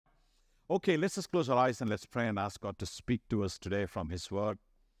Okay, let's just close our eyes and let's pray and ask God to speak to us today from His Word.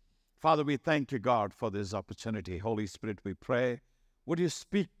 Father, we thank you, God, for this opportunity. Holy Spirit, we pray, would you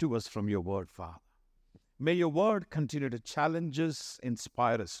speak to us from your Word, Father? May your Word continue to challenge us,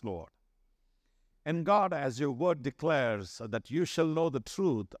 inspire us, Lord. And God, as your Word declares that you shall know the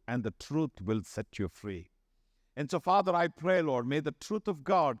truth and the truth will set you free. And so, Father, I pray, Lord, may the truth of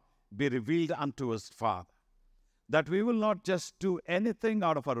God be revealed unto us, Father, that we will not just do anything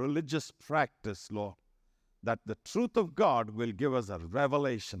out of a religious practice, Lord, that the truth of God will give us a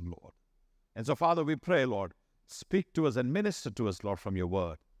revelation, Lord. And so, Father, we pray, Lord, speak to us and minister to us, Lord, from your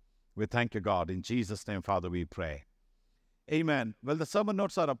Word. We thank you, God. In Jesus' name, Father, we pray. Amen. Well, the sermon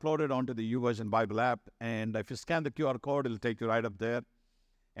notes are uploaded onto the YouVersion Bible app, and if you scan the QR code, it'll take you right up there.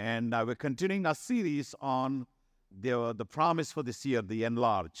 And we're continuing our series on the promise for this year, the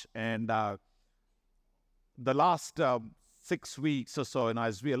enlarge. And the last 6 weeks or so, and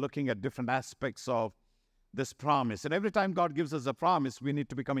as we are looking at different aspects of this promise, and every time God gives us a promise, we need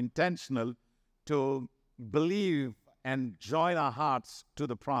to become intentional to believe and join our hearts to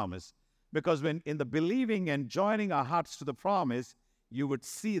the promise. Because when in the believing and joining our hearts to the promise, you would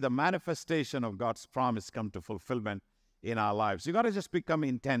see the manifestation of God's promise come to fulfillment in our lives. You got to just become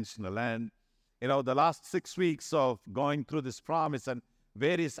intentional. And, the last 6 weeks of going through this promise and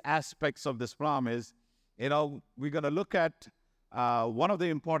various aspects of this promise, we're going to look at one of the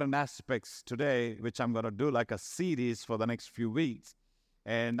important aspects today, which I'm going to do like a series for the next few weeks.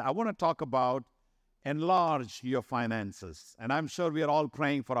 And I want to talk about enlarge your finances. And I'm sure we are all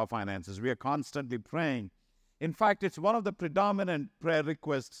praying for our finances. We are constantly praying. In fact, it's one of the predominant prayer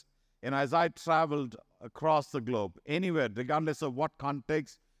requests, as I traveled across the globe, anywhere, regardless of what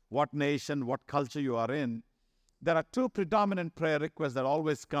context, what nation, what culture you are in, there are two predominant prayer requests that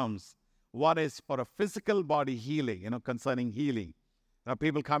always comes. One is for a physical body healing, concerning healing. Now,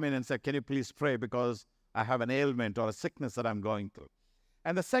 people come in and say, can you please pray because I have an ailment or a sickness that I'm going through.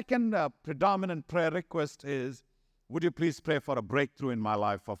 And the second predominant prayer request is, would you please pray for a breakthrough in my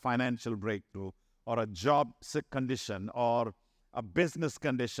life, for financial breakthrough, or a job sick condition, or a business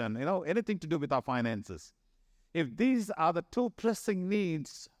condition, anything to do with our finances. If these are the two pressing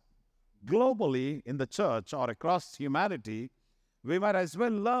needs globally in the church or across humanity, we might as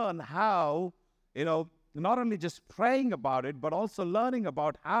well learn how, not only just praying about it, but also learning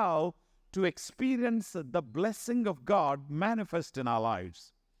about how to experience the blessing of God manifest in our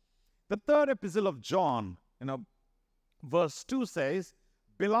lives. The third epistle of John, verse 2 says,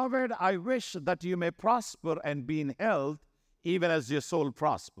 Beloved, I wish that you may prosper and be in health, even as your soul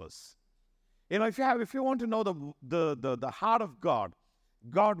prospers. If you want to know the heart of God,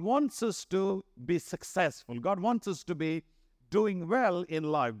 God wants us to be successful. God wants us to be doing well in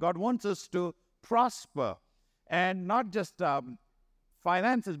life. God wants us to prosper, and not just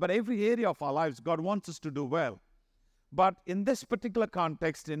finances, but every area of our lives, God wants us to do well. But in this particular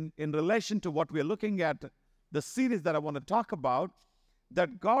context, in relation to what we're looking at, the series that I want to talk about,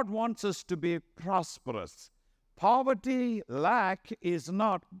 that God wants us to be prosperous. Poverty, lack is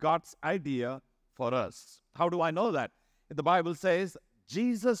not God's idea for us. How do I know that? The Bible says,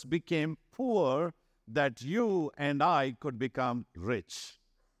 Jesus became poor that you and I could become rich.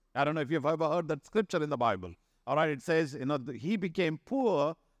 I don't know if you've ever heard that scripture in the Bible. All right, it says, he became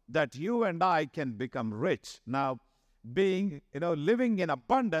poor that you and I can become rich. Now, living in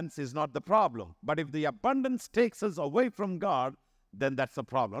abundance is not the problem. But if the abundance takes us away from God, then that's a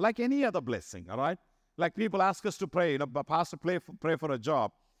problem. Like any other blessing, all right? Like people ask us to pray, Pastor, pray for a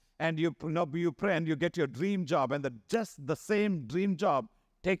job. And you pray and you get your dream job, and just the same dream job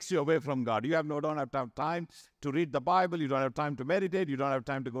takes you away from God. You don't have time to read the Bible. You don't have time to meditate. You don't have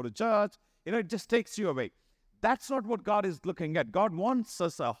time to go to church. It just takes you away. That's not what God is looking at. God wants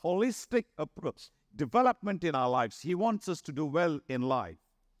us a holistic approach, development in our lives. He wants us to do well in life.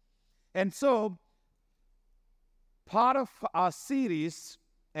 And so, part of our series,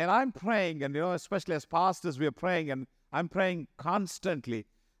 and I'm praying, and especially as pastors, we are praying, and I'm praying constantly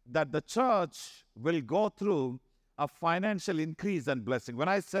that the church will go through a financial increase and blessing. When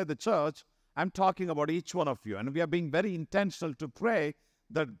I say the church, I'm talking about each one of you. And we are being very intentional to pray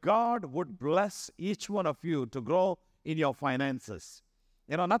that God would bless each one of you to grow in your finances.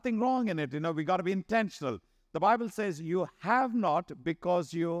 Nothing wrong in it. We got to be intentional. The Bible says you have not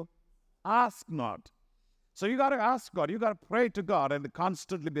because you ask not. So you got to ask God. You got to pray to God and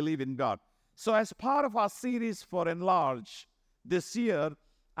constantly believe in God. So as part of our series for Enlarge this year,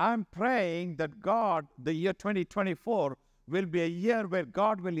 I'm praying that God, the year 2024, will be a year where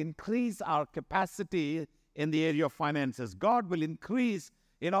God will increase our capacity in the area of finances. God will increase,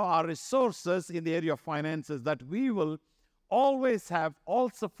 our resources in the area of finances, that we will always have all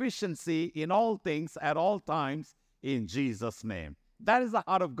sufficiency in all things at all times in Jesus' name. That is the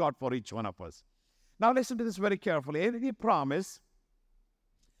heart of God for each one of us. Now listen to this very carefully. Any promise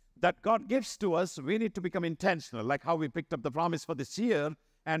that God gives to us, we need to become intentional, like how we picked up the promise for this year,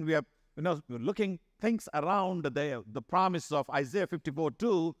 and we are looking things around the promise of Isaiah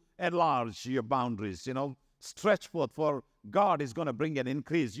 54:2, enlarge your boundaries, stretch forth, for God is going to bring an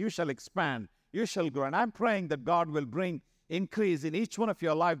increase. You shall expand, you shall grow. And I'm praying that God will bring increase in each one of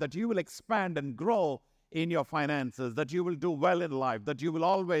your life, that you will expand and grow in your finances, that you will do well in life, that you will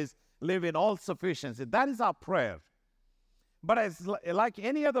always live in all sufficiency. That is our prayer. But as like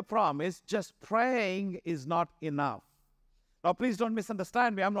any other promise, just praying is not enough. Now, please don't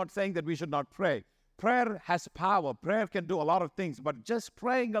misunderstand me. I'm not saying that we should not pray. Prayer has power. Prayer can do a lot of things, but just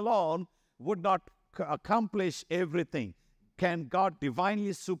praying alone would not accomplish everything. Can God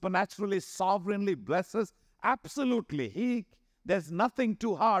divinely, supernaturally, sovereignly bless us? Absolutely. There's nothing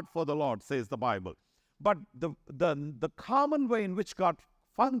too hard for the Lord, says the Bible. But the common way in which God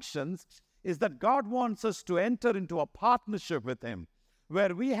functions is that God wants us to enter into a partnership with Him,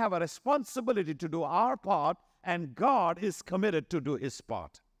 where we have a responsibility to do our part, and God is committed to do His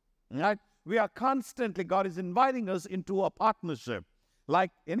part. Right? We are constantly, God is inviting us into a partnership,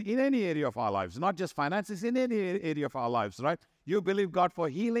 like in any area of our lives, not just finances, in any area of our lives, right? You believe God for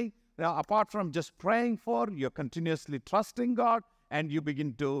healing. Now, apart from just praying for, you're continuously trusting God, and you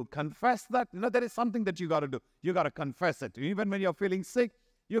begin to confess that. There is something that you got to do. You got to confess it. Even when you're feeling sick,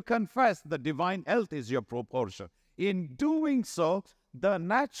 you confess the divine health is your proportion. In doing so, the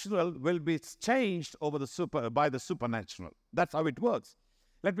natural will be changed over by the supernatural. That's how it works.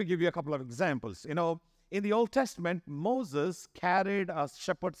 Let me give you a couple of examples. In the Old Testament, Moses carried a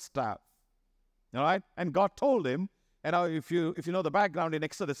shepherd's staff. All right? And God told him, if you know the background in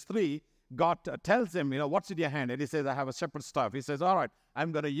Exodus 3, God tells him, what's in your hand? And he says, I have a shepherd's staff. He says, all right,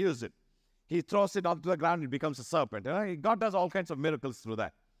 I'm going to use it. He throws it onto the ground, it becomes a serpent. God does all kinds of miracles through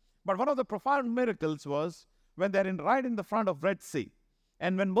that. But one of the profound miracles was when they're right in the front of Red Sea.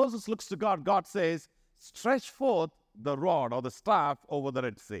 And when Moses looks to God, God says, stretch forth the rod or the staff over the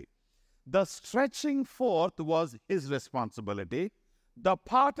Red Sea. The stretching forth was his responsibility. The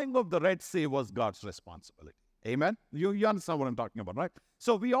parting of the Red Sea was God's responsibility. Amen? You understand what I'm talking about, right?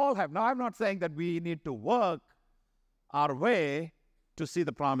 So we all have. Now, I'm not saying that we need to work our way to see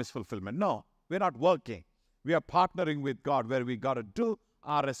the promise fulfillment. No, we're not working. We are partnering with God, where we got to do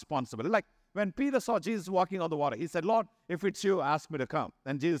our responsibility. Like when Peter saw Jesus walking on the water, he said, Lord, if it's you, ask me to come.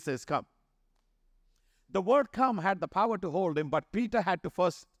 And Jesus says, come. The word come had the power to hold him, but Peter had to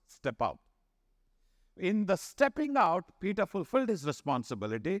first step out. In the stepping out, Peter fulfilled his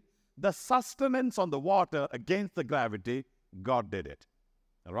responsibility. The sustenance on the water against the gravity, God did it.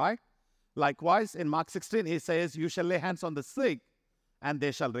 All right? Likewise, in Mark 16, he says, you shall lay hands on the sick, and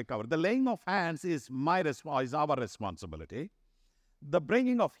they shall recover. The laying of hands is our responsibility. The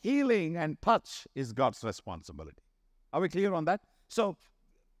bringing of healing and touch is God's responsibility. Are we clear on that? So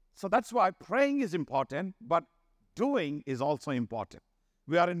that's why praying is important, but doing is also important.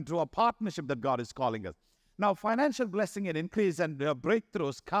 We are into a partnership that God is calling us. Now, financial blessing and increase and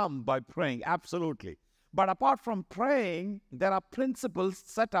breakthroughs come by praying, absolutely. But apart from praying, there are principles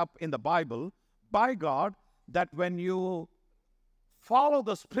set up in the Bible by God that when you follow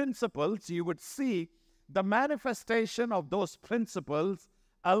those principles, you would see the manifestation of those principles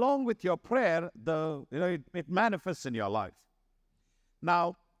along with your prayer. It manifests in your life.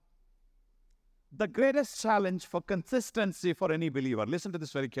 Now, the greatest challenge for consistency for any believer, listen to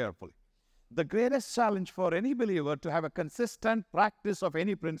this very carefully. The greatest challenge for any believer to have a consistent practice of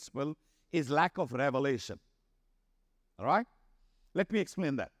any principle is lack of revelation. All right? Let me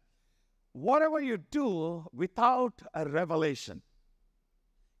explain that. Whatever you do without a revelation,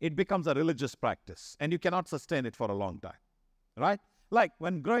 it becomes a religious practice, and you cannot sustain it for a long time. Right? Like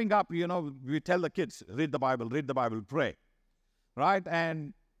when growing up, we tell the kids, read the Bible, pray. Right?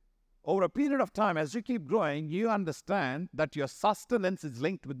 And over a period of time, as you keep growing, you understand that your sustenance is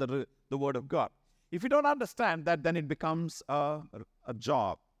linked with the Word of God. If you don't understand that, then it becomes a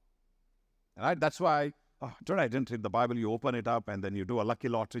job. Right? That's why, today I didn't read the Bible. You open it up, and then you do a lucky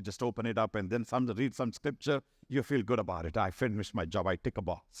lottery, just open it up, and then read some scripture. You feel good about it. I finished my job. I tick a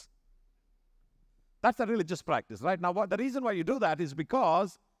box. That's a religious practice, right? Now, the reason why you do that is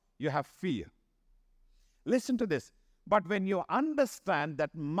because you have fear. Listen to this. But when you understand that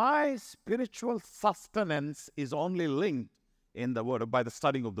my spiritual sustenance is only linked in the Word by the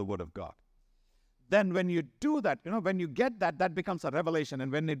studying of the Word of God, then when you do that, when you get that, that becomes a revelation.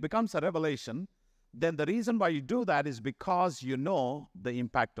 And when it becomes a revelation, then the reason why you do that is because you know the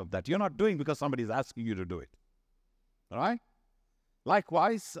impact of that. You're not doing because somebody is asking you to do it. All right?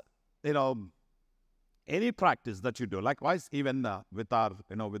 Likewise, any practice that you do, likewise, even with our,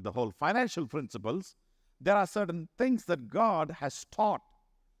 with the whole financial principles, there are certain things that God has taught,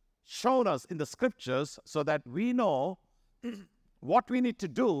 shown us in the scriptures so that we know what we need to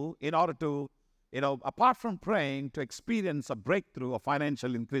do in order to, apart from praying, to experience a breakthrough, a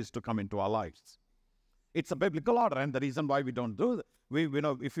financial increase to come into our lives. It's a biblical order, and the reason why we don't do that,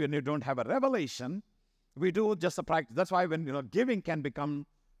 if you don't have a revelation, we do just a practice. That's why when, giving can become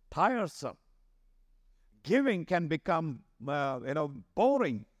tiresome. Giving can become,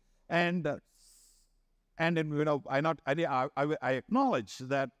 boring. And I acknowledge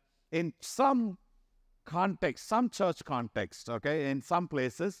that in some context, some church context, okay, in some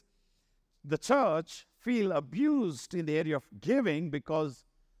places, the church feel abused in the area of giving because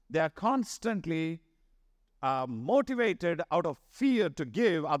they are constantly motivated out of fear to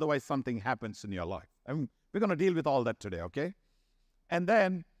give, otherwise something happens in your life. I mean, we're going to deal with all that today, okay? And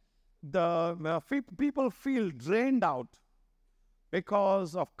then the people feel drained out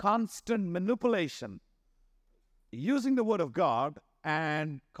because of constant manipulation, using the word of God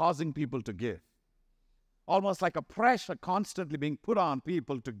and causing people to give. Almost like a pressure constantly being put on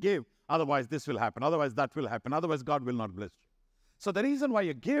people to give, otherwise this will happen, otherwise that will happen, otherwise God will not bless you. So the reason why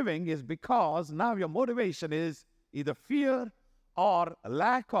you're giving is because now your motivation is either fear or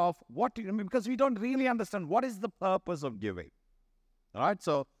lack of because we don't really understand what is the purpose of giving. All right,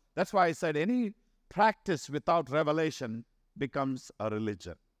 so that's why I said any practice without revelation becomes a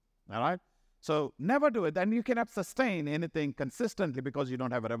religion. All right, so never do it, and you cannot sustain anything consistently because you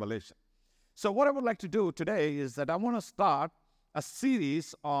don't have a revelation. So what I would like to do today is that I want to start a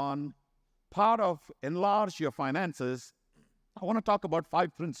series on part of enlarge your finances. I want to talk about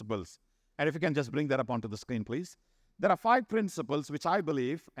 5 principles. And if you can just bring that up onto the screen, please. There are 5 principles which I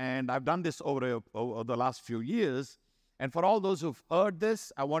believe, and I've done this over the last few years. And for all those who've heard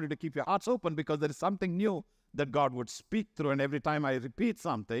this, I want you to keep your hearts open because there is something new that God would speak through. And every time I repeat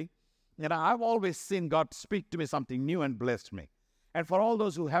something, I've always seen God speak to me something new and blessed me. And for all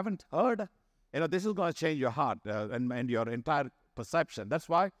those who haven't heard, this is going to change your heart and your entire perception. That's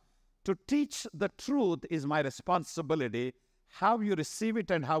why to teach the truth is my responsibility. How you receive it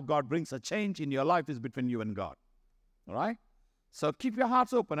and how God brings a change in your life is between you and God. All right? So keep your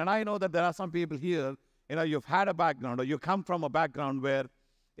hearts open. And I know that there are some people here, you've had a background or you come from a background where,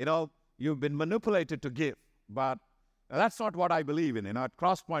 you've been manipulated to give. But that's not what I believe in. At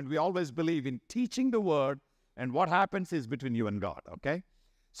CrossPointe, we always believe in teaching the word, and what happens is between you and God. Okay?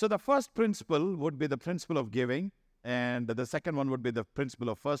 So the first principle would be the principle of giving. And the second one would be the principle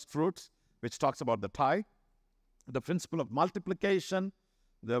of first fruits, which talks about the tithe. The principle of multiplication,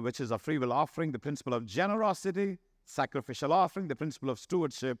 which is a free will offering, the principle of generosity, sacrificial offering, the principle of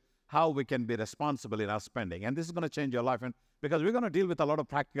stewardship, how we can be responsible in our spending. And this is going to change your life, and because we're going to deal with a lot of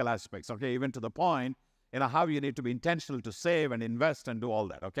practical aspects, okay, even to the point, how you need to be intentional to save and invest and do all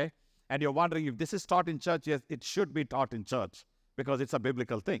that, okay? And you're wondering if this is taught in church. Yes, it should be taught in church because it's a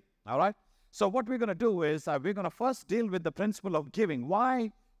biblical thing, all right? So what we're going to do is we're going to first deal with the principle of giving.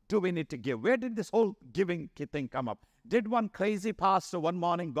 Why do we need to give? Where did this whole giving thing come up? Did one crazy pastor one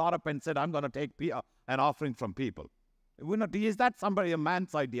morning got up and said, I'm going to take an offering from people? Is that a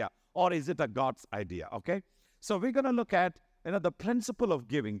man's idea, or is it a God's idea? Okay, so we're going to look at the principle of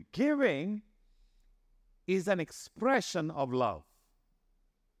giving. Giving is an expression of love,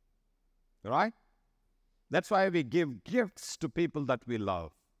 right? That's why we give gifts to people that we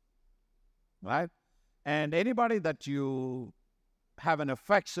love, right? And anybody that you have an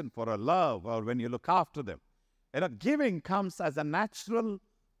affection for, a love, or when you look after them, giving comes as a natural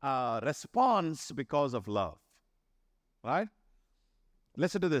response because of love, right?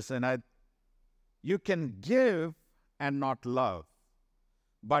 Listen to this, you can give and not love,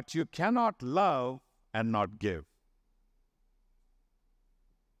 but you cannot love and not give.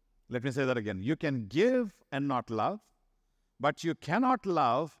 Let me say that again. You can give and not love, but you cannot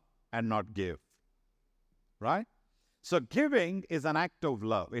love and not give, right? So giving is an act of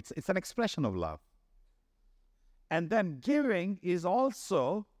love. It's an expression of love. And then giving is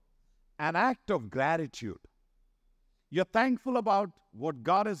also an act of gratitude. You're thankful about what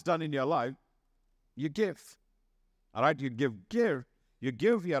God has done in your life, you give. All right, you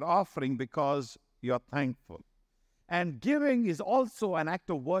give your offering because you're thankful. And giving is also an act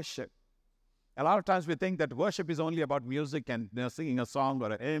of worship. A lot of times we think that worship is only about music and singing a song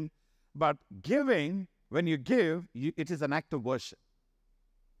or a hymn. But giving, when you give, it is an act of worship.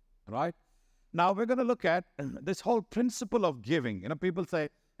 Right? Now we're going to look at this whole principle of giving. People say,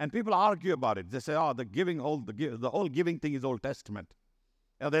 and people argue about it. They say, the whole giving thing is Old Testament.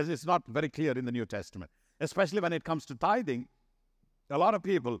 It's not very clear in the New Testament. especially when it comes to tithing. A lot of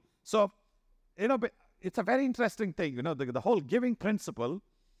people. So, it's a very interesting thing. The whole giving principle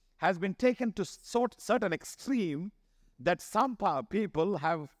has been taken to certain extreme that some people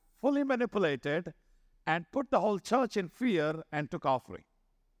have fully manipulated and put the whole church in fear and took offering.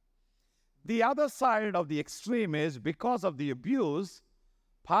 The other side of the extreme is because of the abuse,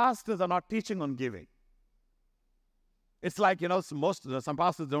 pastors are not teaching on giving. It's like, some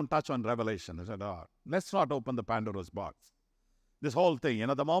pastors don't touch on Revelation. They said, let's not open the Pandora's box. This whole thing,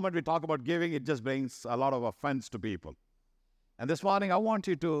 the moment we talk about giving, it just brings a lot of offense to people. And this morning, I want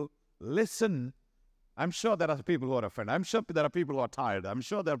you to listen. I'm sure there are people who are offended. I'm sure there are people who are tired. I'm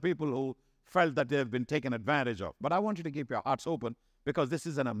sure there are people who felt that they have been taken advantage of. But I want you to keep your hearts open because this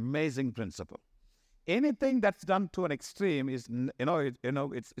is an amazing principle. Anything that's done to an extreme is,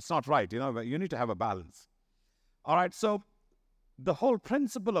 it's not right. You need to have a balance. All right, so the whole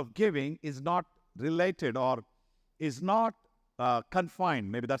principle of giving is not related or is not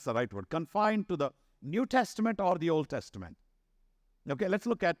confined, maybe that's the right word, confined to the New Testament or the Old Testament. Okay, let's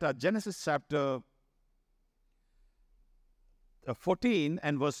look at Genesis chapter 14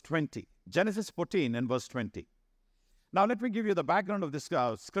 and verse 20. Genesis 14 and verse 20. Now, let me give you the background of this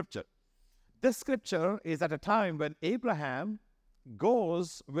scripture. This scripture is at a time when Abraham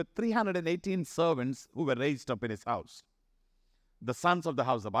goes with 318 servants who were raised up in his house. The sons of the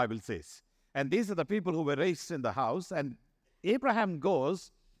house, the Bible says. And these are the people who were raised in the house. And Abraham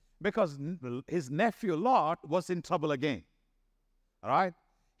goes because his nephew Lot was in trouble again. All right?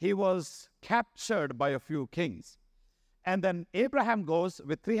 He was captured by a few kings. And then Abraham goes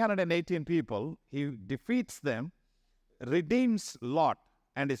with 318 people. He defeats them, redeems Lot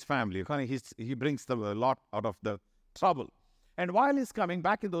and his family. He brings the Lot out of the trouble. And while he's coming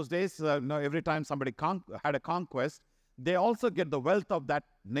back in those days, every time somebody had a conquest, they also get the wealth of that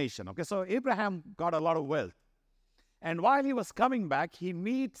nation. Okay, so Abraham got a lot of wealth. And while he was coming back, he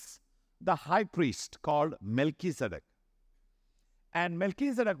meets the high priest called Melchizedek. And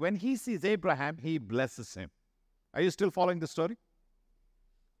Melchizedek, when he sees Abraham, he blesses him. Are you still following the story?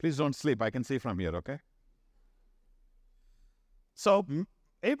 Please don't sleep. I can see from here, okay? So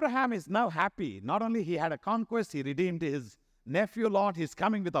Abraham is now happy. Not only he had a conquest, he redeemed his nephew Lot. He's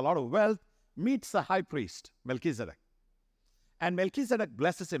coming with a lot of wealth. Meets the high priest, Melchizedek. And Melchizedek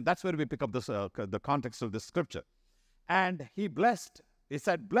blesses him. That's where we pick up this, the context of this scripture. And he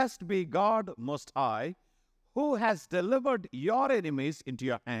said, "Blessed be God Most High, who has delivered your enemies into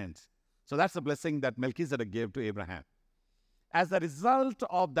your hands." So that's the blessing that Melchizedek gave to Abraham. As a result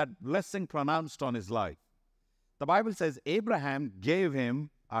of that blessing pronounced on his life, the Bible says Abraham gave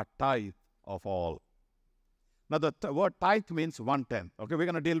him a tithe of all. Now, the word tithe means 1/10. Okay, we're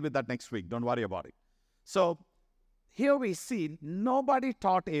going to deal with that next week. Don't worry about it. So here we see nobody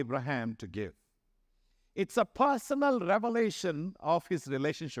taught Abraham to give. It's a personal revelation of his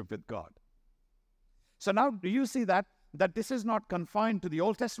relationship with God. So now, do you see that this is not confined to the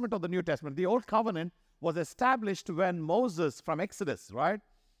Old Testament or the New Testament? The Old Covenant was established when Moses, from Exodus, right?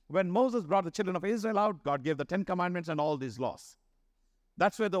 When Moses brought the children of Israel out, God gave the 10 Commandments and all these laws.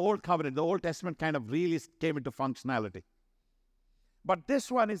 That's where the Old Covenant, the Old Testament kind of really came into functionality. But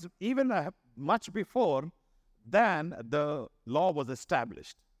this one is even much before than the law was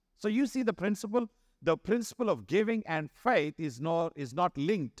established. So you see the principle of giving and faith is not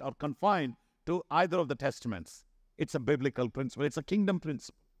linked or confined to either of the testaments. It's a biblical principle. It's a kingdom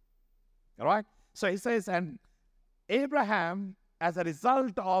principle. All right? So he says, and Abraham, as a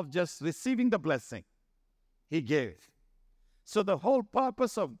result of just receiving the blessing, he gave. So the whole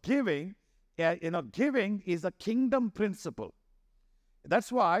purpose of giving, giving is a kingdom principle.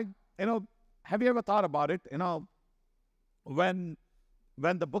 That's why, have you ever thought about it? When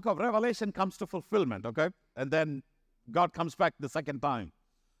the book of Revelation comes to fulfillment, okay? And then God comes back the second time.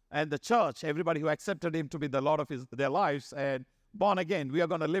 And the church, everybody who accepted him to be the Lord of their lives and born again, we are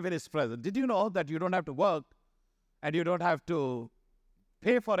going to live in his presence. Did you know that you don't have to work and you don't have to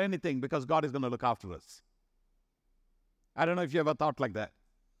pay for anything because God is going to look after us? I don't know if you ever thought like that,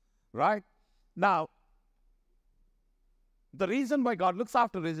 right? Now, the reason why God looks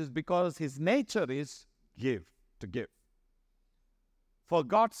after us is because his nature is to give. For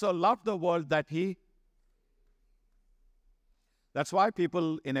God so loved the world that that's why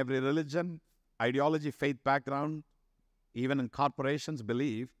people in every religion, ideology, faith background, even in corporations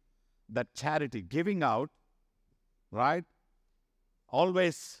believe that charity, giving out, right,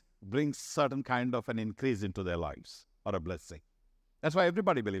 always brings certain kind of an increase into their lives or a blessing. That's why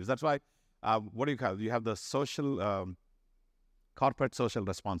everybody believes. That's why, what do you call it? You have the social, corporate social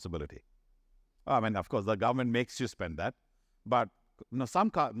responsibility. I mean, of course, the government makes you spend that, but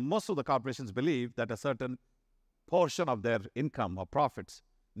most of the corporations believe that a certain portion of their income or profits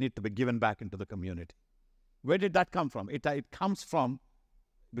need to be given back into the community. Where did that come from? It comes from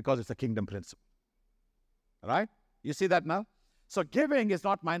because it's a kingdom principle. Right? You see that now? So giving is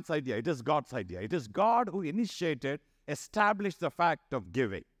not man's idea. It is God's idea. It is God who established the fact of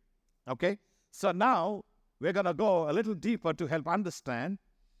giving. Okay? So now we're going to go a little deeper to help understand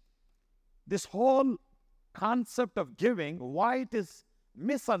this whole concept of giving, why it is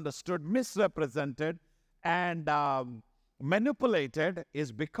misunderstood, misrepresented, and manipulated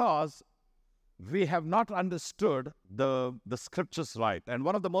is because we have not understood the scriptures right. And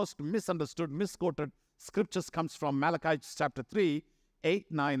one of the most misunderstood, misquoted scriptures comes from Malachi chapter 3,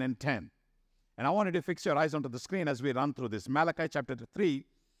 8, 9, and 10. And I wanted to fix your eyes onto the screen as we run through this. Malachi chapter 3,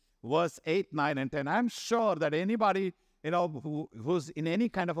 verse 8, 9, and 10. I'm sure that anybody, who's in any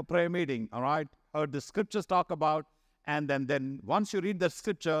kind of a prayer meeting, all right, heard the scriptures talk about, and then once you read the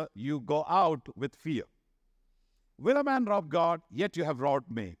scripture, you go out with fear. Will a man rob God? Yet you have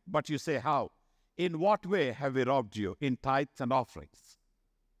robbed me. But you say, how? In what way have we robbed you? In tithes and offerings.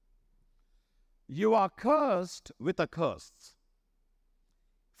 You are cursed with a curse,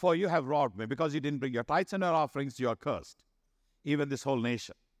 for you have robbed me. Because you didn't bring your tithes and your offerings, you are cursed, even this whole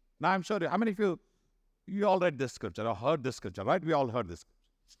nation. Now, I'm sure, how many of you all read this scripture or heard this scripture, right? We all heard this scripture.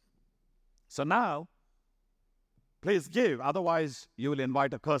 So now, please give, otherwise you will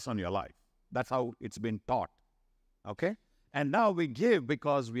invite a curse on your life. That's how it's been taught, okay? And now we give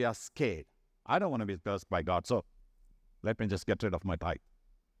because we are scared. I don't want to be cursed by God, so let me just get rid of my tithe.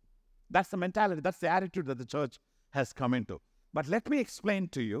 That's the mentality, that's the attitude that the church has come into. But let me explain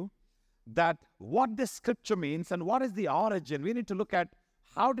to you that what this scripture means and what is the origin. We need to look at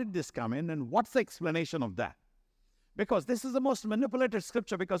how did this come in and what's the explanation of that. Because this is the most manipulated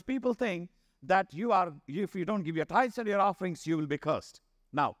scripture, because people think that if you don't give your tithes and your offerings, you will be cursed.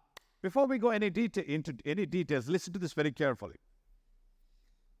 Now, before we go into any details, listen to this very carefully.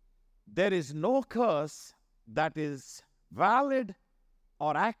 There is no curse that is valid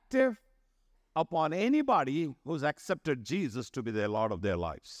or active upon anybody who's accepted Jesus to be the Lord of their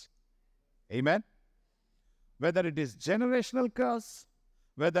lives. Amen? Whether it is generational curse,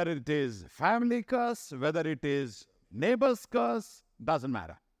 whether it is family curse, whether it is neighbor's curse, doesn't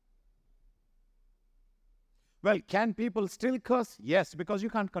matter. Well, can people still curse? Yes, because you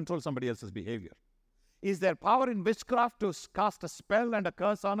can't control somebody else's behavior. Is there power in witchcraft to cast a spell and a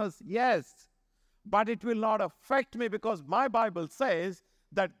curse on us? Yes. But it will not affect me, because my Bible says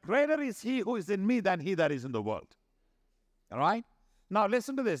that greater is he who is in me than he that is in the world. All right? Now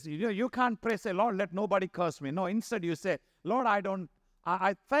listen to this. You can't pray, say, Lord, let nobody curse me. No, instead you say, Lord,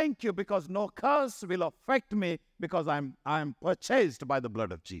 I thank you because no curse will affect me, because I'm purchased by the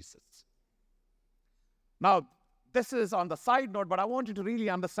blood of Jesus. Now, this is on the side note, but I want you to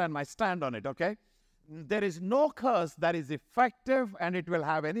really understand my stand on it, okay? There is no curse that is effective and it will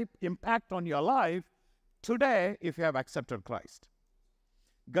have any impact on your life today if you have accepted Christ.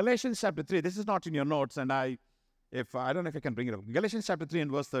 Galatians chapter 3, this is not in your notes, and I don't know if I can bring it up. Galatians chapter 3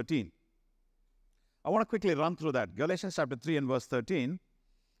 and verse 13. I want to quickly run through that. Galatians chapter 3 and verse 13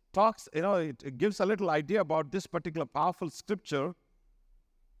 talks, it gives a little idea about this particular powerful scripture.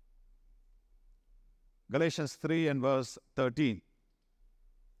 Galatians 3 and verse 13.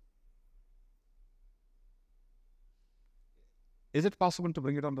 Is it possible to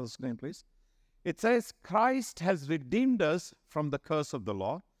bring it onto the screen, please? It says, Christ has redeemed us from the curse of the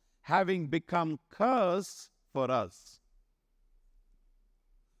law, having become curse for us.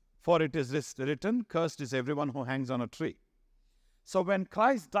 For it is written, cursed is everyone who hangs on a tree. So when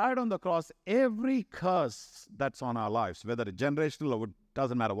Christ died on the cross, every curse that's on our lives, whether it's generational or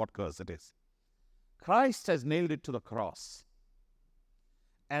doesn't matter what curse it is, Christ has nailed it to the cross.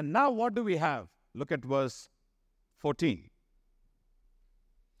 And now what do we have? Look at verse 14.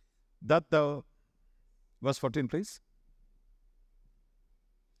 Verse 14, please.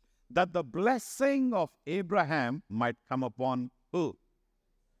 That the blessing of Abraham might come upon who?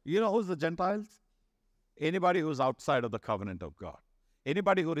 You know who's the Gentiles? Anybody who's outside of the covenant of God.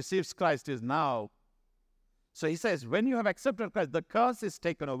 Anybody who receives Christ is now. So he says, when you have accepted Christ, the curse is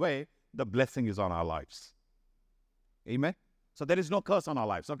taken away, the blessing is on our lives. Amen? So there is no curse on our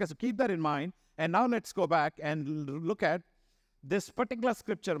lives. Okay, so keep that in mind. And now let's go back and look at this particular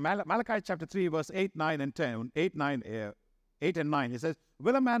scripture, Malachi chapter 3, verse 8, 9, and 10. 8 and 9. He says,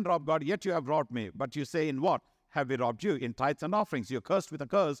 will a man rob God? Yet you have robbed me. But you say, in what have we robbed you? In tithes and offerings. You're cursed with a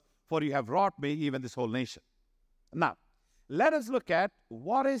curse, for you have robbed me, even this whole nation. Now, let us look at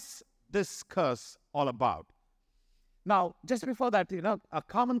what is this curse all about. Now, just before that, a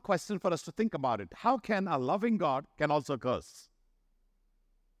common question for us to think about it. How can a loving God can also curse?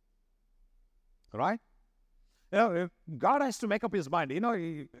 Right? God has to make up his mind.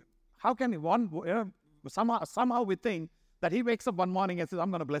 How can somehow we think that he wakes up one morning and says, I'm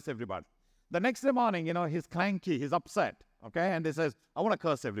going to bless everybody. The next day morning, he's cranky, he's upset, okay? And he says, I want to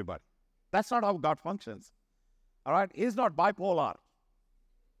curse everybody. That's not how God functions. All right? He's not bipolar.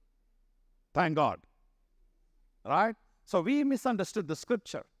 Thank God. All right? So we misunderstood the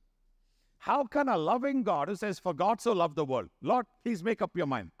scripture. How can a loving God who says, for God so loved the world, Lord, please make up your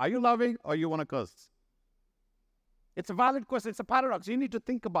mind. Are you loving or you want to curse? It's a valid question. It's a paradox. You need to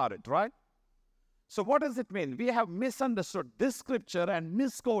think about it, right? So what does it mean? We have misunderstood this scripture and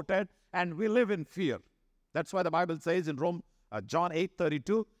misquoted, and we live in fear. That's why the Bible says in John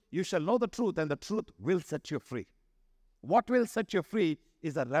 8:32, you shall know the truth, and the truth will set you free. What will set you free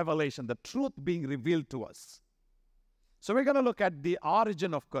is a revelation, the truth being revealed to us. So we're going to look at the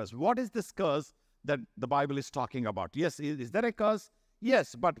origin of curse. What is this curse that the Bible is talking about? Yes, is there a curse?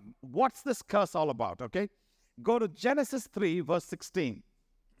 Yes, but what's this curse all about, okay? Go to Genesis 3, verse 16.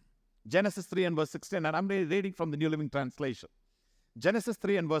 Genesis 3 and verse 16, and I'm reading from the New Living Translation. Genesis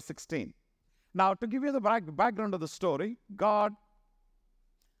 3 and verse 16. Now, to give you the background of the story,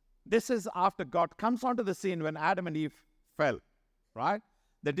 this is after God comes onto the scene when Adam and Eve fell, right?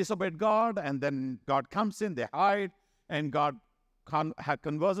 They disobeyed God, and then God comes in, they hide, and God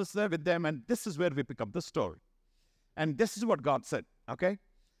converses there with them, and this is where we pick up the story. And this is what God said, okay?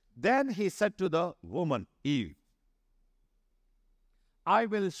 Then he said to the woman, Eve, I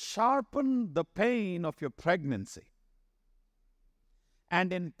will sharpen the pain of your pregnancy,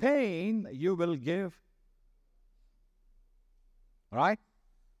 and in pain you will give, right?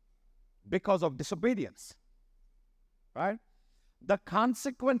 Because of disobedience, right? The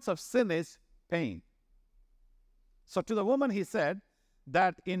consequence of sin is pain. So to the woman he said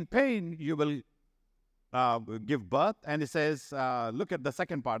that in pain you will give birth, and he says, look at the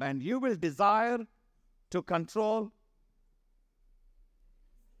second part, and you will desire to control.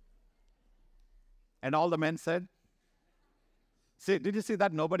 And all the men said, see, did you see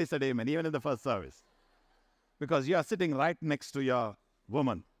that? Nobody said amen, even in the first service. Because you are sitting right next to your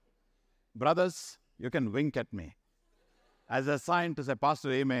woman. Brothers, you can wink at me as a sign to say,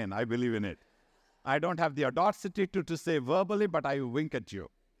 Pastor, amen, I believe in it. I don't have the audacity to say verbally, but I wink at you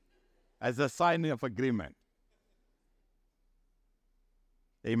as a sign of agreement.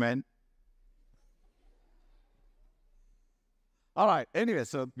 Amen. All right. Anyway,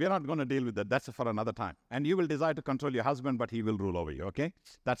 so we're not going to deal with that. That's for another time. And you will desire to control your husband, but he will rule over you, okay?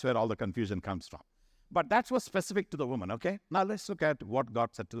 That's where all the confusion comes from. But that was specific to the woman, okay? Now let's look at what God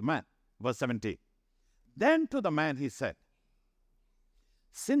said to the man. Verse 17. Then to the man he said,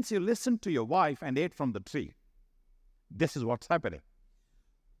 since you listened to your wife and ate from the tree, this is what's happening.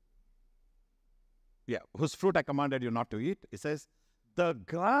 Yeah, whose fruit I commanded you not to eat. It says, the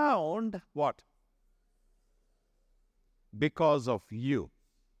ground, what? Because of you.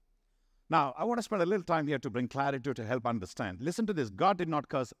 Now, I want to spend a little time here to bring clarity to help understand. Listen to this. God did not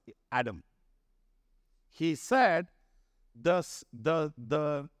curse Adam. He said, the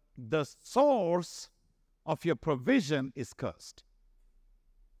source of your provision is cursed.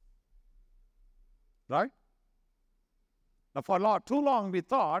 Right? Now, for too long, we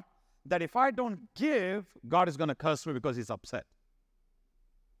thought that if I don't give, God is going to curse me because he's upset.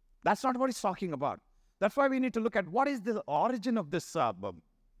 That's not what he's talking about. That's why we need to look at what is the origin of this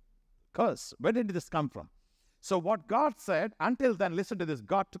curse. Where did this come from? So what God said, until then, listen to this,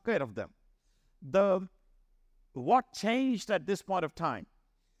 God took care of them. What changed at this point of time?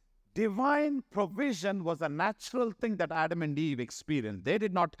 Divine provision was a natural thing that Adam and Eve experienced. They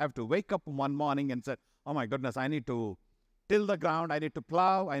did not have to wake up one morning and say, oh my goodness, I need to till the ground, I need to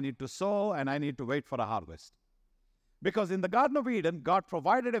plow, I need to sow, and I need to wait for a harvest. Because in the Garden of Eden, God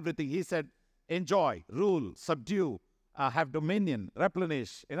provided everything. He said, enjoy, rule, subdue, have dominion,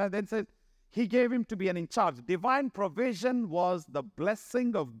 replenish. Then said, he gave him to be in charge. Divine provision was the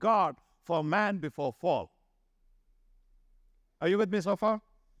blessing of God for man before fall. Are you with me so far?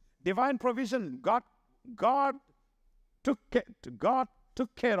 Divine provision, God took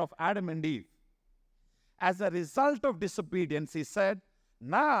care of Adam and Eve. As a result of disobedience, he said,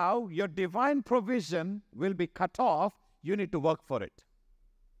 now your divine provision will be cut off. You need to work for it.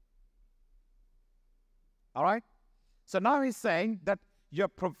 All right? So now he's saying that your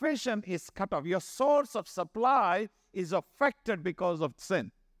provision is cut off. Your source of supply is affected because of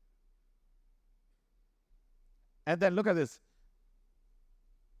sin. And then look at this.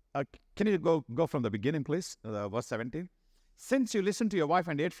 Can you go from the beginning, please? Verse 17. Since you listened to your wife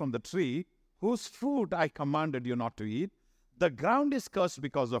and ate from the tree, whose fruit I commanded you not to eat, the ground is cursed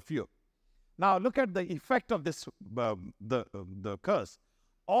because of you. Now look at the effect of this, the curse.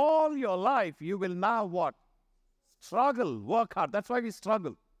 All your life, you will now what? Struggle, work hard. That's why we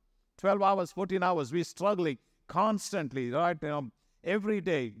struggle. 12 hours, 14 hours, we're struggling constantly, right? Every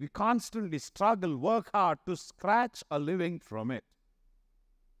day, we constantly struggle, work hard to scratch a living from it.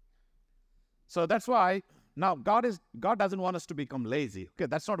 So that's why now God doesn't want us to become lazy. Okay,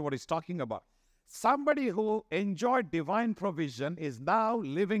 that's not what he's talking about. Somebody who enjoyed divine provision is now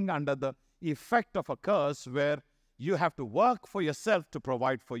living under the effect of a curse where you have to work for yourself to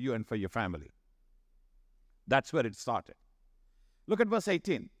provide for you and for your family. That's where it started. Look at verse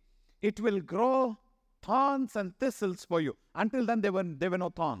 18. It will grow thorns and thistles for you. Until then, there were no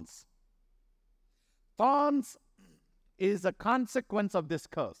thorns. Thorns is a consequence of this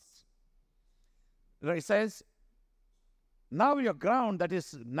curse. It says, now your ground that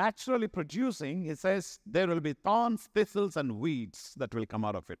is naturally producing, it says, there will be thorns, thistles, and weeds that will come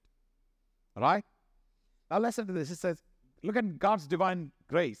out of it. All right? Now listen to this. It says, look at God's divine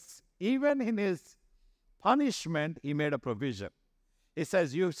grace. Even in his punishment, he made a provision. It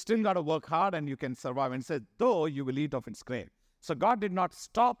says, you still got to work hard and you can survive. And it says, though you will eat of its grain. So God did not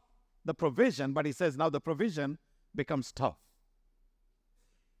stop the provision, but he says now the provision becomes tough.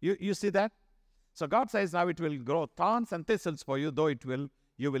 You see that? So God says now it will grow thorns and thistles for you, though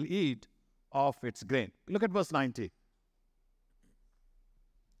you will eat of its grain. Look at verse 90.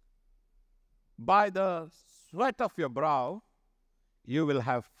 By the sweat of your brow, you will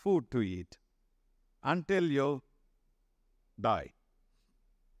have food to eat until you die.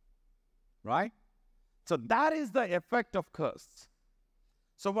 Right? So that is the effect of curse.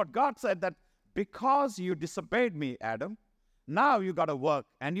 So what God said that because you disobeyed me, Adam, now you got to work,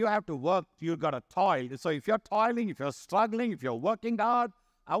 and you have to work, you got to toil. So if you're toiling, if you're struggling, if you're working hard,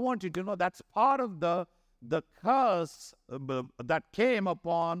 I want you to know that's part of the curse that came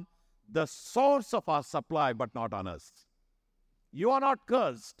upon the source of our supply, but not on us. You are not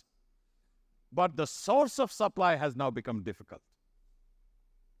cursed, but the source of supply has now become difficult.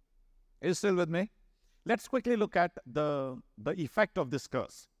 Are you still with me? Let's quickly look at the effect of this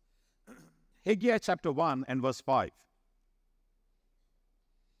curse. Haggai chapter 1 and verse 5.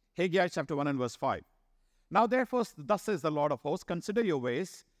 Haggai chapter 1 and verse 5. Now therefore, thus says the Lord of hosts, consider your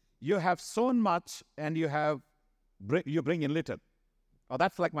ways. You have sown much and you bring in little. Oh,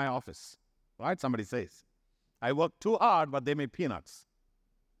 that's like my office, right? Somebody says, I work too hard, but they make peanuts.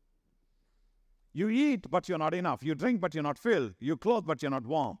 You eat, but you're not enough. You drink, but you're not filled. You clothe, but you're not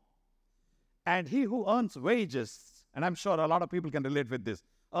warm. And he who earns wages, and I'm sure a lot of people can relate with this,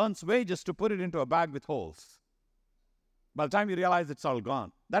 earns wages to put it into a bag with holes. By the time you realize it's all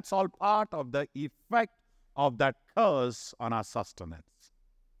gone. That's all part of the effect of that curse on our sustenance.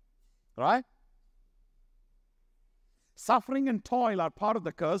 Right? Suffering and toil are part of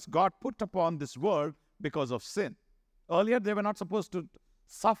the curse God put upon this world because of sin. Earlier, they were not supposed to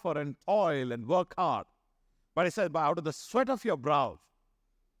suffer and toil and work hard. But he said, out of the sweat of your brow,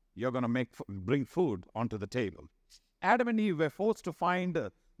 you're going to bring food onto the table. Adam and Eve were forced to find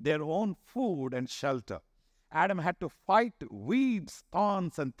their own food and shelter. Adam had to fight weeds,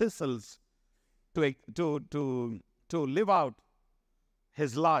 thorns, and thistles to live out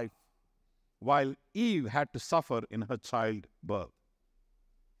his life, while Eve had to suffer in her childbirth.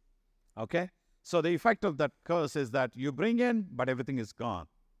 Okay? So the effect of that curse is that you bring in, but everything is gone.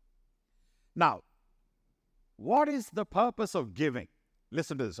 Now, what is the purpose of giving?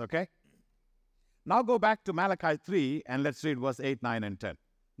 Listen to this, okay? Now go back to Malachi 3 and let's read verse 8, 9, and 10.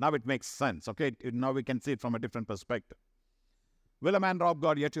 Now it makes sense, okay? Now we can see it from a different perspective. Will a man rob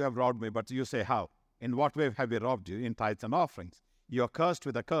God? Yet you have robbed me. But you say, how? In what way have we robbed you? In tithes and offerings. You are cursed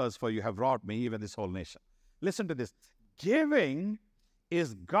with a curse, for you have robbed me, even this whole nation. Listen to this. Giving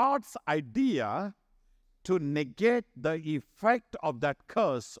is God's idea to negate the effect of that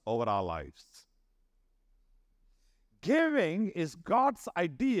curse over our lives. Giving is God's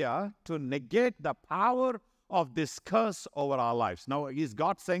idea to negate the power of this curse over our lives. Now, is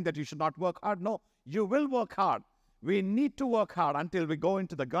God saying that you should not work hard? No, you will work hard. We need to work hard until we go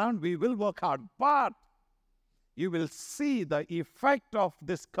into the ground. We will work hard, but you will see the effect of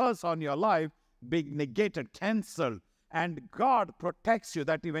this curse on your life being negated, cancelled, and God protects you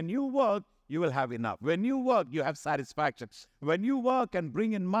that when you work, you will have enough. When you work, you have satisfaction. When you work and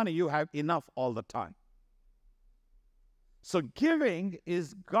bring in money, you have enough all the time. So giving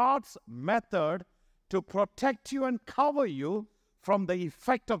is God's method to protect you and cover you from the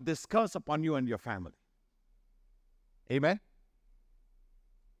effect of this curse upon you and your family. Amen?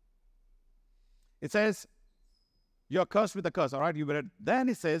 It says, you're cursed with a curse, all right? You read. Then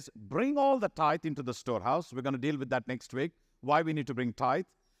it says, bring all the tithe into the storehouse. We're going to deal with that next week. Why we need to bring tithe.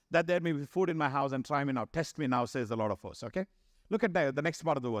 That there may be food in my house, and try me now. Test me now, says the Lord of hosts, okay? Look at the next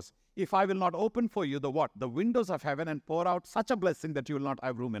part of the verse. If I will not open for you the what? The windows of heaven and pour out such a blessing that you will not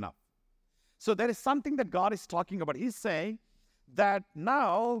have room enough. So there is something that God is talking about. He's saying that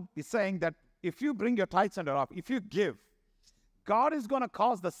if you bring your tithes and your offering, if you give, God is going to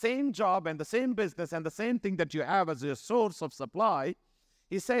cause the same job and the same business and the same thing that you have as your source of supply.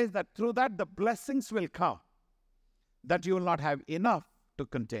 He says that through that the blessings will come, that you will not have enough to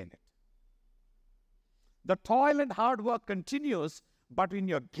contain it. The toil and hard work continues, but in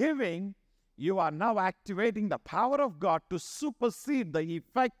your giving, you are now activating the power of God to supersede the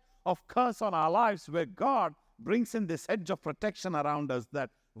effect of curse on our lives, where God brings in this hedge of protection around us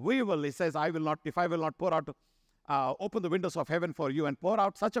that we will, he says, if I will not pour out, open the windows of heaven for you and pour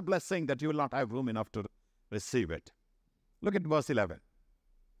out such a blessing that you will not have room enough to receive it. Look at verse 11.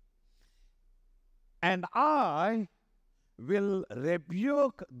 And I will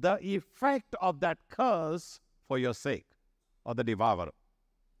rebuke the effect of that curse for your sake, or the devourer,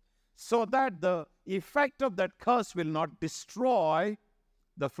 so that the effect of that curse will not destroy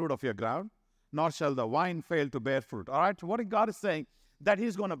the fruit of your ground, nor shall the vine fail to bear fruit. All right, what God is saying, that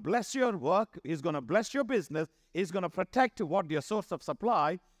he's going to bless your work, he's going to bless your business, he's going to protect what your source of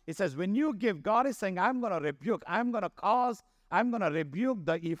supply. He says, when you give, God is saying, I'm going to rebuke, I'm going to rebuke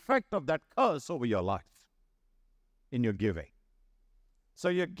the effect of that curse over your life in your giving. So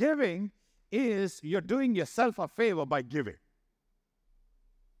your giving is, you're doing yourself a favor by giving.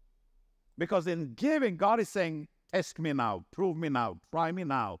 Because in giving, God is saying, test me now, prove me now, try me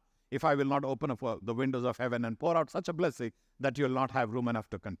now, if I will not open up the windows of heaven and pour out such a blessing that you will not have room enough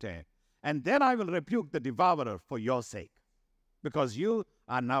to contain. And then I will rebuke the devourer for your sake. Because you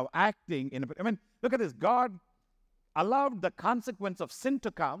are now acting in, look at this. God allowed the consequence of sin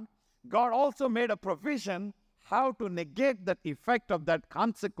to come. God also made a provision how to negate that effect of that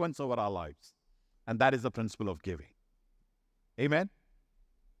consequence over our lives. And that is the principle of giving. Amen?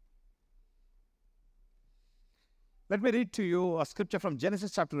 Let me read to you a scripture from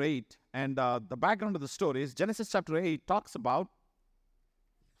Genesis chapter 8. And the background of the story is Genesis chapter 8 talks about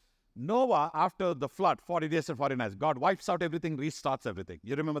Noah after the flood, 40 days and 40 nights. God wipes out everything, restarts everything.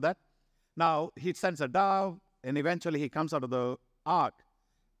 You remember that? Now, he sends a dove, and eventually he comes out of the ark,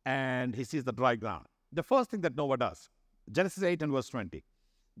 and he sees the dry ground. The first thing that Noah does, Genesis 8 and verse 20.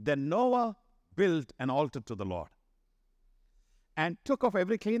 Then Noah built an altar to the Lord, and took of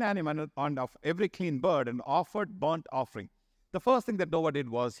every clean animal and of every clean bird and offered burnt offering. The first thing that Noah did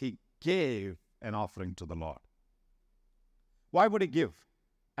was he gave an offering to the Lord. Why would he give?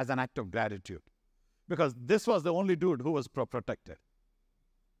 As an act of gratitude. Because this was the only dude who was protected.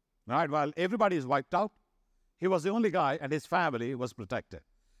 Right? While everybody is wiped out, he was the only guy and his family was protected.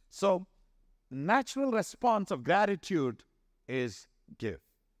 So, natural response of gratitude is give.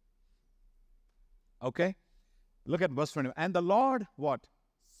 Okay? Look at verse 20. And the Lord, what?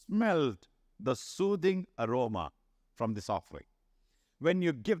 Smelled the soothing aroma from this offering. When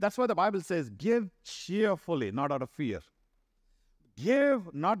you give, that's why the Bible says, give cheerfully, not out of fear.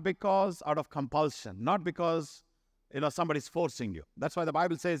 Give not because out of compulsion, not because somebody's forcing you. That's why the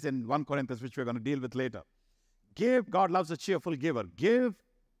Bible says in 1 Corinthians, which we're going to deal with later, give, God loves a cheerful giver. Give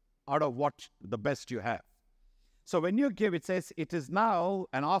out of what the best you have. So when you give, it says it is now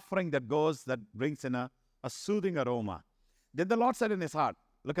an offering that brings in a soothing aroma. Then the Lord said in his heart,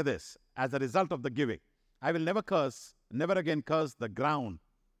 look at this, as a result of the giving, I will never again curse the ground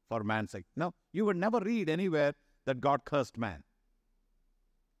for man's sake. No, you would never read anywhere that God cursed man.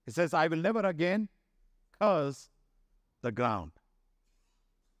 He says, I will never again curse the ground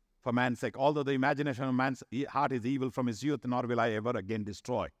for man's sake. Although the imagination of man's heart is evil from his youth, nor will I ever again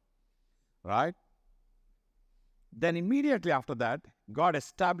destroy. Right? Then immediately after that, God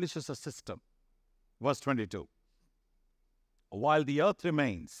establishes a system. Verse 22. While the earth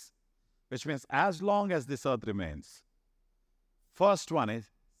remains, which means as long as this earth remains. First one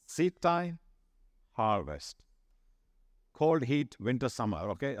is seed time, harvest. Cold, heat, winter, summer,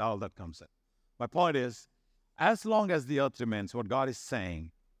 okay? All that comes in. My point is, as long as the earth remains, what God is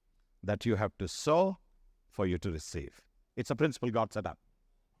saying, that you have to sow for you to receive. It's a principle God set up.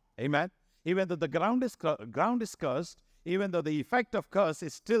 Amen? Even though the ground is cursed, even though the effect of curse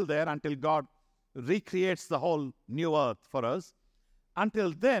is still there until God recreates the whole new earth for us,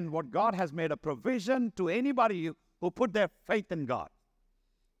 until then, what God has made a provision to anybody who put their faith in God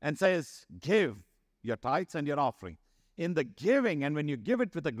and says, give your tithes and your offering. In the giving, and when you give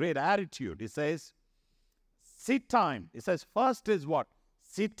it with a great attitude, he says, seed time. He says, first is what?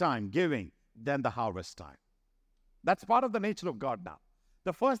 Seed time, giving, then the harvest time. That's part of the nature of God now.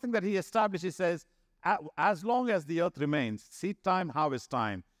 The first thing that he established, he says, as long as the earth remains, seed time, harvest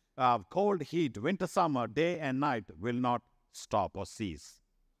time, cold, heat, winter, summer, day and night will not stop or cease.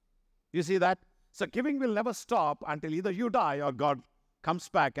 You see that? So giving will never stop until either you die or God comes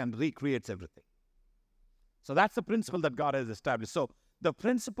back and recreates everything. So that's the principle that God has established. So the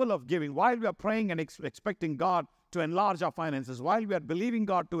principle of giving, while we are praying and expecting God to enlarge our finances, while we are believing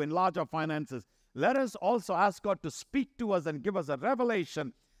God to enlarge our finances, let us also ask God to speak to us and give us a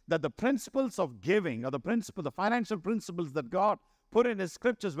revelation that the principles of giving, or the financial principles that God put in His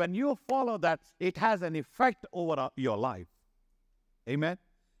scriptures, when you follow that, it has an effect over your life. Amen?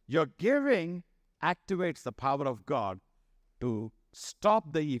 Your giving activates the power of God to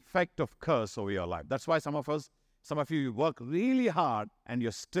stop the effect of curse over your life. That's why some of you work really hard and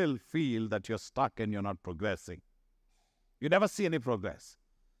you still feel that you're stuck and you're not progressing. You never see any progress.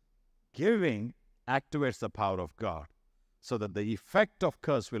 Giving activates the power of God so that the effect of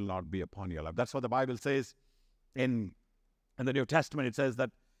curse will not be upon your life. That's what the Bible says in the New Testament.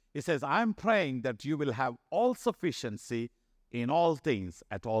 It says, I'm praying that you will have all sufficiency in all things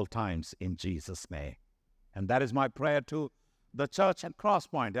at all times in Jesus' name. And that is my prayer to the church at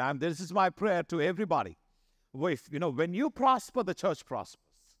CrossPointe. And this is my prayer to everybody. When you prosper, the church prospers.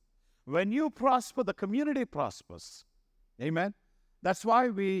 When you prosper, the community prospers. Amen. That's why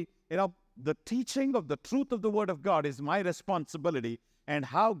the teaching of the truth of the Word of God is my responsibility, and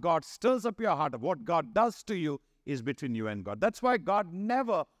how God stirs up your heart, of what God does to you is between you and God. That's why God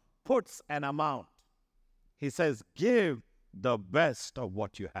never puts an amount. He says, give the best of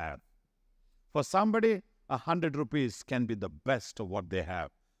what you have. For somebody, 100 rupees can be the best of what they have.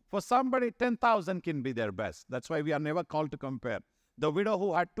 For somebody, 10,000 can be their best. That's why we are never called to compare. The widow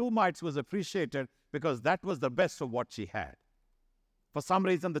who had 2 mites was appreciated because that was the best of what she had. For some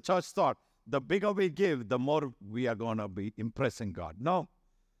reason, the church thought, the bigger we give, the more we are going to be impressing God. No,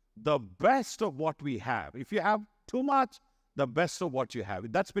 the best of what we have. If you have too much, the best of what you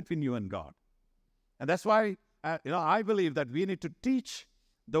have. That's between you and God. And that's why, I believe that we need to teach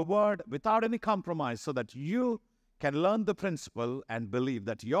the Word without any compromise so that you can learn the principle and believe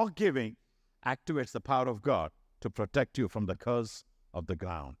that your giving activates the power of God to protect you from the curse of the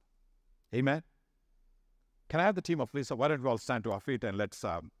ground. Amen. Can I have the team of Lisa? Why don't we all stand to our feet and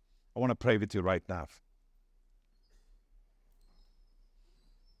I want to pray with you right now.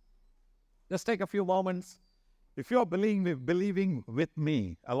 Just take a few moments. If you're believing with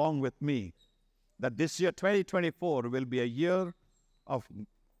me, along with me, that this year, 2024, will be a year of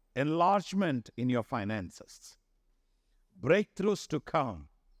enlargement in your finances, breakthroughs to come,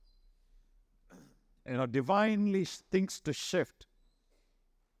 divinely things to shift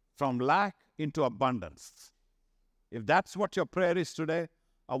from lack into abundance. If that's what your prayer is today,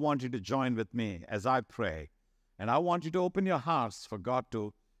 I want you to join with me as I pray. And I want you to open your hearts for God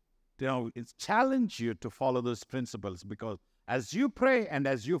to challenge you to follow those principles, because as you pray and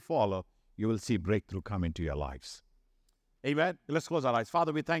as you follow, you will see breakthrough come into your lives. Amen. Let's close our eyes.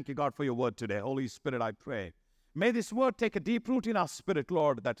 Father, we thank you, God, for your word today. Holy Spirit, I pray. May this word take a deep root in our spirit,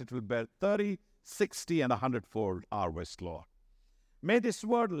 Lord, that it will bear 30, 60, and 100-fold harvest, Lord. May this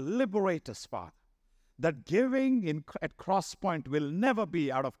word liberate us, Father, that giving at CrossPointe will never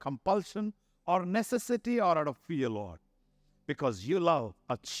be out of compulsion or necessity or out of fear, Lord, because you love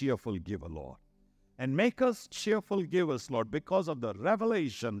a cheerful giver, Lord. And make us cheerful givers, Lord, because of the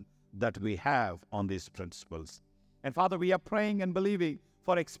revelation that we have on these principles. And Father, we are praying and believing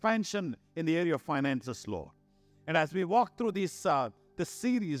for expansion in the area of finances, Lord. And as we walk through this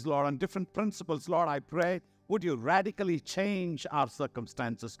series, Lord, on different principles, Lord, I pray, would you radically change our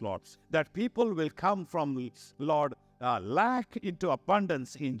circumstances, Lord, that people will come from, Lord, lack into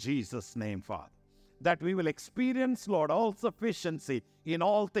abundance in Jesus' name, Father. That we will experience, Lord, all sufficiency in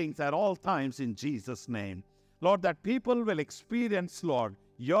all things at all times in Jesus' name. Lord, that people will experience, Lord,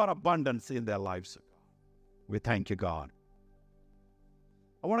 your abundance in their lives. We thank you, God.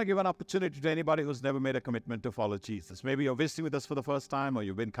 I want to give an opportunity to anybody who's never made a commitment to follow Jesus. Maybe you're visiting with us for the first time, or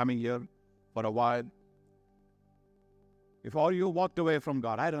you've been coming here for a while. If all you walked away from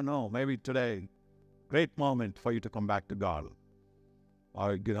God, I don't know, maybe today, great moment for you to come back to God.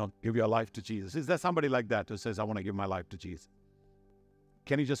 Or, give your life to Jesus. Is there somebody like that who says, I want to give my life to Jesus?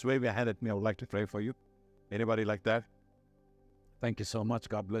 Can you just wave your hand at me? I would like to pray for you. Anybody like that? Thank you so much.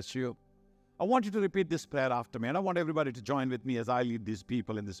 God bless you. I want you to repeat this prayer after me, and I want everybody to join with me as I lead these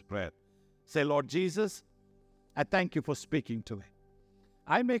people in this prayer. Say, Lord Jesus, I thank you for speaking to me.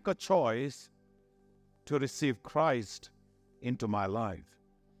 I make a choice to receive Christ into my life.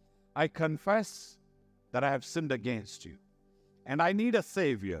 I confess that I have sinned against you, and I need a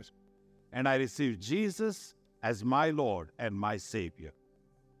Savior, and I receive Jesus as my Lord and my Savior.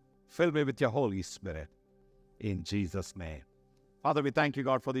 Fill me with your Holy Spirit, in Jesus' name. Father, we thank you,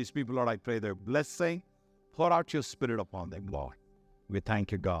 God, for these people. Lord, I pray their blessing Pour out your Spirit upon them, Lord. We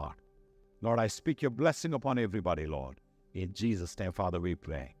thank you, God. Lord, I speak your blessing upon everybody, Lord. In Jesus' name, Father, we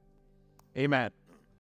pray. Amen.